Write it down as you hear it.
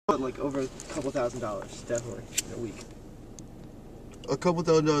Like over a couple $1,000, definitely, in a week. A couple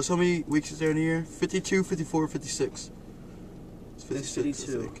 $1,000. How many weeks is there in a year? 52, 54, 56. It's 56,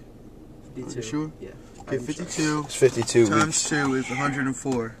 52. I think. 52. Are you sure? Yeah. Okay, 52. It's 52 times weeks. 2 is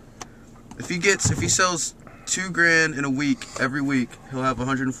 104. If he sells $2,000 in a week, every week, he'll have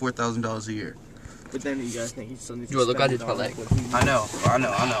 $104,000 a year. But then you guys think he still needs to Look, I spend did it my on leg. what he I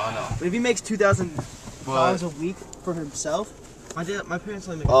know. But if he makes $2,000 a week for himself, my parents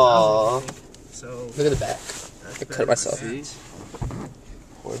only make Aww. $1,000, I think. So Look at the back. I cut it myself. See?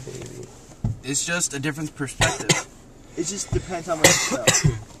 Poor baby. It's just a different perspective. it just depends how much you sell.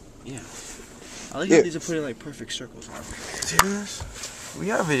 Yeah. I like how these are put in like perfect circles. See this?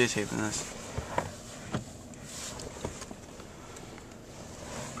 We are videotaping this.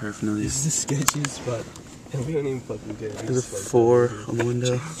 Paraphernalia. This is the sketchiest spot. And we don't even fucking care. There's a 4 on the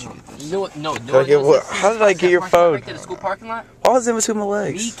window. You know what? No. How did I get your phone? Right to the school parking lot. All is in between my Me,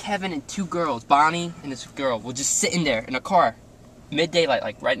 legs. Kevin, and 2 girls, Bonnie and this girl, will just sit in there in a car, mid-daylight,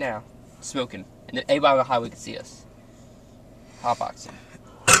 like right now, smoking, and then everybody on the highway could see us. Hotboxing.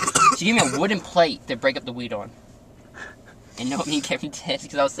 She gave me a wooden plate to break up the weed on. And you know what me and Kevin did?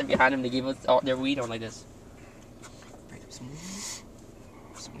 Because I was sitting behind them, they gave us all their weed on like this. Break up some weed.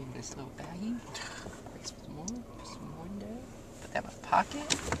 Put some weed in this little baggie. Break some more. Put some more in there. Put that in my pocket.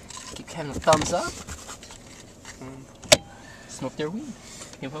 Give Kevin a thumbs up. Smoke their weed.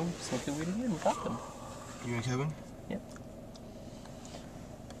 Came home, smoked their weed again. We got them. You and Kevin? Yep.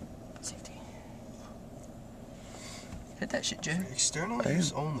 Safety. Hit that shit, Jay. External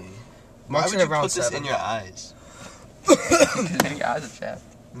use only. Mark Why said would you around put this 7. in your eyes? Because your eyes are chapped.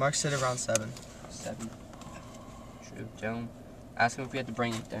 Mark said around 7. 7. True. Joan. Ask him if we had to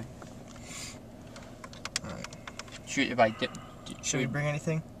bring anything. Alright. Shoot, if I dip. Should we bring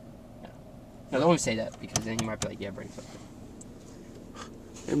anything? No, don't say that because then he might be like, yeah, bring something.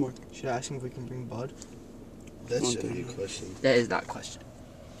 Hey, Mark. Should I ask him if we can bring bud? That should be a question. That is not a question.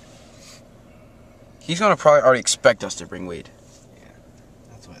 He's gonna probably already expect us to bring weed. Yeah.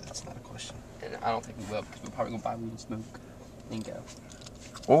 That's why that's not a question. And I don't think we will because we're probably going to buy weed and smoke. Then go.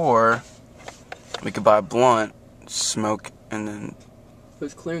 Or we could buy a blunt, smoke, and then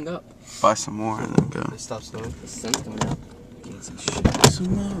It's clearing up. buy some more and then go. It stops snowing. The sun's coming out. Can't see shit.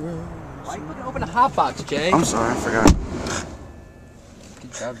 Tomorrow. Why you fucking open a hot box, Jay? I'm sorry, I forgot.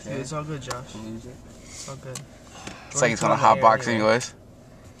 Good job, Jay. It's all good, Josh. Loser. It's all good. It's like it's on a hot box anyways.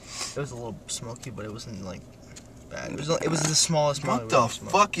 It was a little smoky, but it wasn't like bad. It was the smallest amount. What the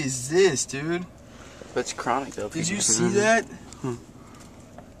fuck is this, dude? But it's chronic though. Did you see that?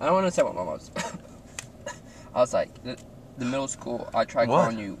 I don't want to tell what mom was. I was like, the middle school, I tried What?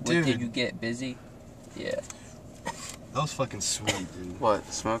 calling you. What Dude. did you get? Busy? Yeah. That was fucking sweet, dude. What?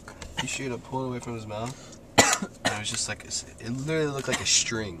 Smoke? He straight up pulled away from his mouth. And it was just like, it literally looked like a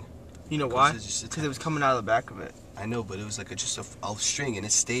string. You know why? It's just- Because it was coming out of the back of it. I know, but it was like just a string, and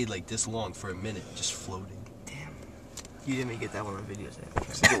it stayed like this long for a minute, just floating. Damn. You didn't even get that one on videos.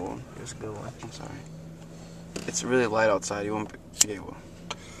 It's a good one. It was a good one. I'm sorry. It's really light outside. You won't be able.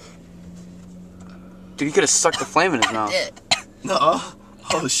 Dude, he could have sucked the flame in his mouth. No.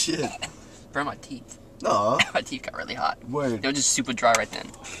 Oh shit. Burn my teeth. No. My teeth got really hot. Word. They were just super dry right then.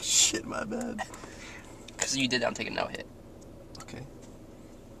 Shit, my bad. Because you did that, I'm taking no hit. Okay.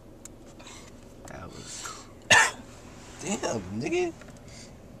 That was. Damn, nigga.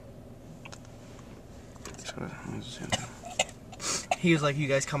 He was like, "You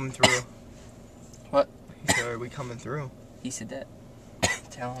guys coming through?" What? He said, "Are we coming through?" He said that.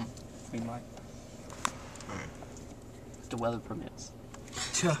 Tell him we might. The weather permits.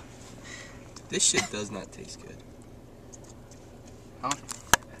 This shit does not taste good. Huh?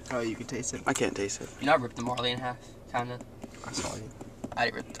 Oh, you can taste it. I can't taste it. You know I ripped the Marley in half, kinda. I saw you. I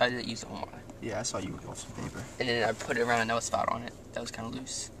didn't use the whole Marley. Yeah, I saw you rip off some paper. And then I put it around another spot on it. That was kinda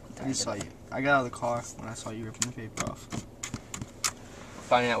loose. I just saw you. I got out of the car when I saw you ripping the paper off.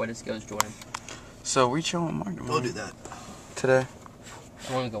 Finding out where this goes, Jordan. So we chilling with Mark Don't do that. today.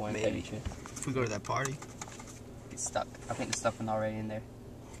 I wanna go in, Maybe. baby shit. If we go to that party. It's stuck. I think the stuff went already in there.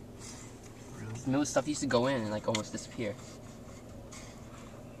 Really? The middle stuff used to go in and like almost disappear.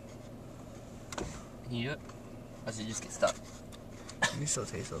 Can you do it? Or does it just get stuck? You still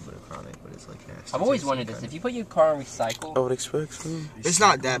taste a little bit of chronic, but it's like nasty. I've always wondered this. If you put your car on recycle, I would expect so. It's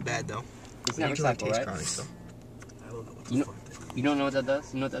not that bad though. it's You not can like recycle, taste right? chronic still. I don't know what You the know- fuck that is. You don't know what that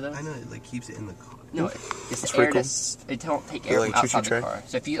does? You know what that does? I know it like keeps it in the car. No, it's It's the air pretty cool. that's, it don't take Yeah, air like from choo-choo outside the tray. car.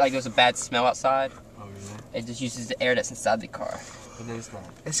 So if you like there's a bad smell outside, Oh really? it just uses the air that's inside the car. But then it's not.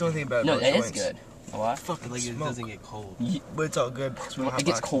 It's the only thing about No, those it is joints. good. You know why? Fucking Like it smoke. doesn't get cold. But it's all good. because we don't It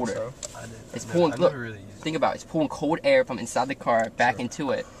gets have boxes, colder. so. I didn't. It's I've pulling- Never, look. I've never really used it. Think about it. It's pulling cold air from inside the car back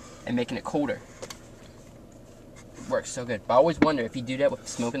into it, and making it colder. It works so good. But I always wonder if you do that with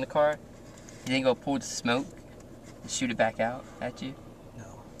smoke in the car, you then go pull the smoke and shoot it back out at you.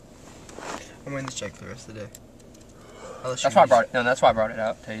 No. I'm waiting to check the rest of the day. That's why I brought it. No, that's why I brought it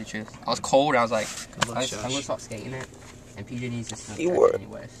out. To tell you the truth, I was cold. And I was like, Luck, I'm gonna start skating it. And PJ needs to smoke You that were-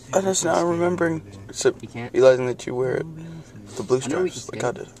 anyways. I just now remembering, so You can't. realizing that you wear it, the blue I know we stripes, can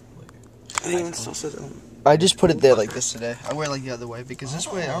like I did. It even still says it. I just put it there like this today. I wear it like the other way because this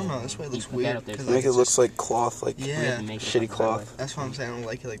way, I don't know, this way looks put that weird. up there 'cause, too. Make it it's looks like cloth, like We have yeah, to make it shitty like that cloth. way. that's what I'm saying. I don't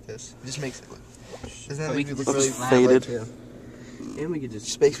like it like this. It just makes it look. Doesn't that But we make me can look just really slap faded. it too. And we could just.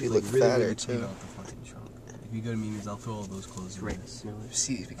 Just makes me look really, fatter, really too. clean out the fucking trunk. If you go to Mimi's, I'll throw all those clothes away. Great. Smell it.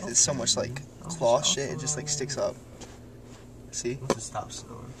 See, because it's so much like cloth shit, it just like sticks up. See? Once it stops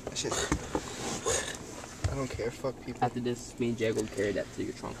snowing. That shit. I don't care. Fuck people. After this, me and Jay will carry that to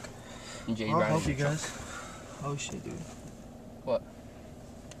your trunk. And Jay I'll riding help in you your guys. Oh shit, dude. What?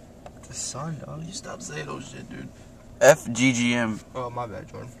 The sun, dog. You stop saying those shit, dude. FGGM. Oh, my bad,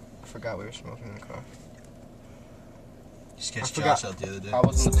 Jordan. I forgot we were smoking in the car. You sketched I forgot. Josh out the other day. I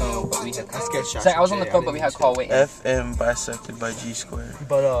was on the phone, but we had. I sketched shots Sorry, I was with on the Jay, phone, I but we didn't had call mean waiting. FM bisected by G squared. to.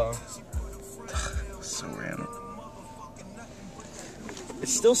 But So random.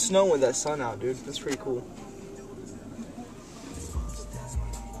 it's still snowing with that sun out, dude. That's pretty cool.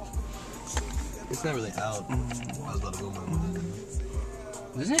 It's not really out. I was about to go with my mom.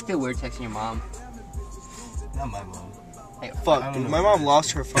 Doesn't it feel weird texting your mom? Not my mom. Hey, Fuck, I don't dude. know. My mom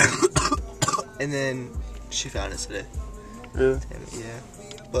lost her phone, and then she found it today. Really? Damn it, yeah.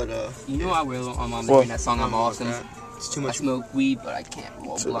 But you know I will on mom Well, hearing that song I'm awesome. it's too I much. smoke weed, but I can't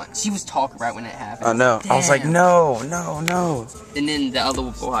roll blunt. She was talking right when it happened. I know. I was like, Damn. no. And then the other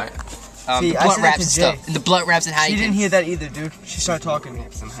boy, See, the I blunt said that wraps to and Jay. stuff. And the blunt wraps and Heineken. She didn't hear that either, dude. She started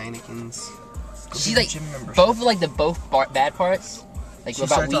talking. Some Heinekens. She like Gym membership. both of like the bad parts, like She about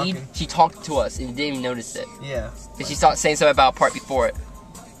started weed. talking. She talked to us and didn't even notice it. Yeah. Cause she started saying something about a part before it.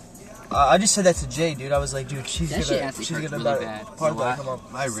 I just said that to Jay, dude. I was like, dude, she's That shit gonna, actually she's hurts gonna really about bad. part You know about why? come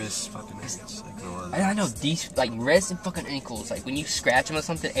up. My wrist fucking hurts. Like, no other. I know these like wrists and fucking ankles. Like when you scratch them or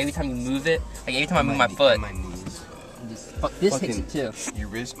something, every time you move it, like every time I move my foot, My knees. this hits it too. Your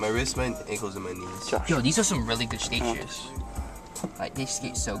wrist, my wrist, my ankles, and my knees. Yo, these are some really good skate shoes. Like they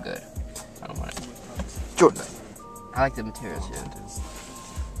skate so good. I don't want it. Jordan. I like the materials too.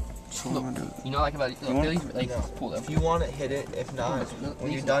 Look, you know what I like about it? Look, want- really, like No. pull them. If you want it, hit it. If not,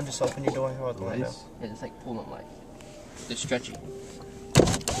 when you're done, just open your door and go out the window. Yeah, just like pull them like they're stretchy.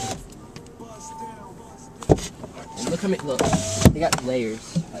 And look how many look. They got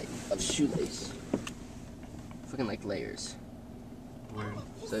layers like of shoelace. Fucking like layers.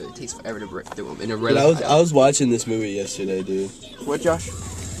 So it takes forever to break through them. And they're really I was watching this movie yesterday, dude. What, Josh?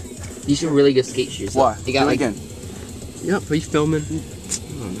 These are really good skate shoes. Why? They got Do it like again. yeah, are you filming?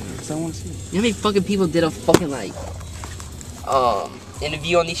 Because I want to see it. You know how many fucking people did a fucking like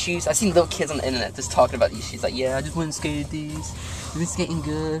interview on these shoes? I've seen little kids on the internet just talking about these shoes. Like, yeah, I just went and skated these. I've been skating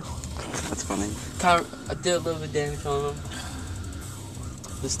good. That's funny. Kind of, I did a little bit of damage on them.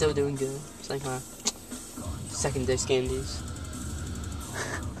 But still doing good. It's like my second day skating these.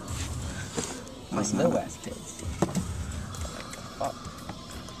 My slow ass kids. Fuck.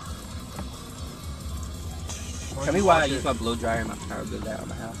 Tell me why I use my blow dryer and my power blow out of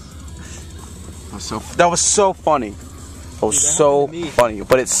my house. That was so funny. That was so funny.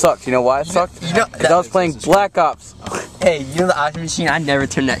 But it sucked. You know why it sucked? You know- Because I was playing Black Ops. Hey, you know the ice machine? I never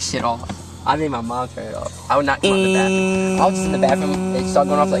turn that shit off. I made my mom turn it off. I would not come out the bathroom. I was just in the bathroom. It started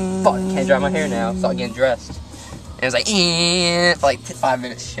going off like, fuck, can't dry my hair now. Start getting dressed. And it was like, for like 5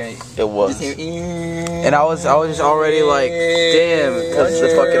 minutes straight. It was. Just hear, And I was just already like, damn, because the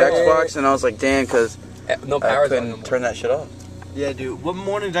fucking Xbox, and I was like, damn, because no I power couldn't turn that shit off. Yeah, dude. What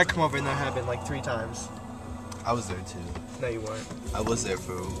morning did I come over and that happened like 3 times? I was there too. No, you weren't. I was there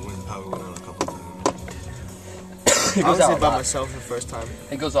for when power went on a couple times. It I goes was out there a by lot. myself the first time.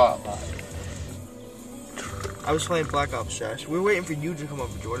 It goes out a lot. I was playing Black Ops, Josh. We were waiting for you to come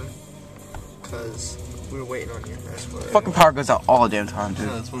over, Jordan. Because we were waiting on you. That's what. Fucking power goes out all the damn time, dude.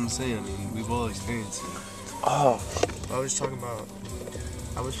 Yeah, that's what I'm saying. I mean, we've all experienced it. Oh. I was talking about.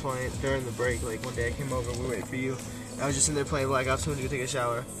 I was playing during the break. Like one day I came over, we were waiting for you. I was just in there playing Black Ops. Went to go take a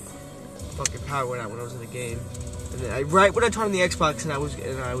shower. Fucking power went out when I was in the game. And then right when I turned on the Xbox and I was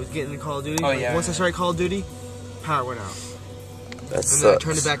getting the Call of Duty. Oh, yeah, Once I yeah. started Call of Duty, power went out. That And then I sucks.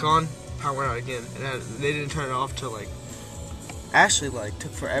 turned it back on, power went out again. And they didn't turn it off till like. Actually, like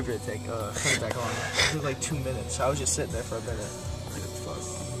took forever to turn it back on. It took like 2 minutes. I was just sitting there for a minute. Like,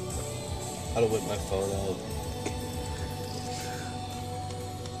 fuck. I'd have whipped my phone out.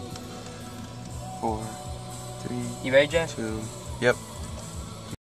 4, 3, You ready, Jess? 2. Yep.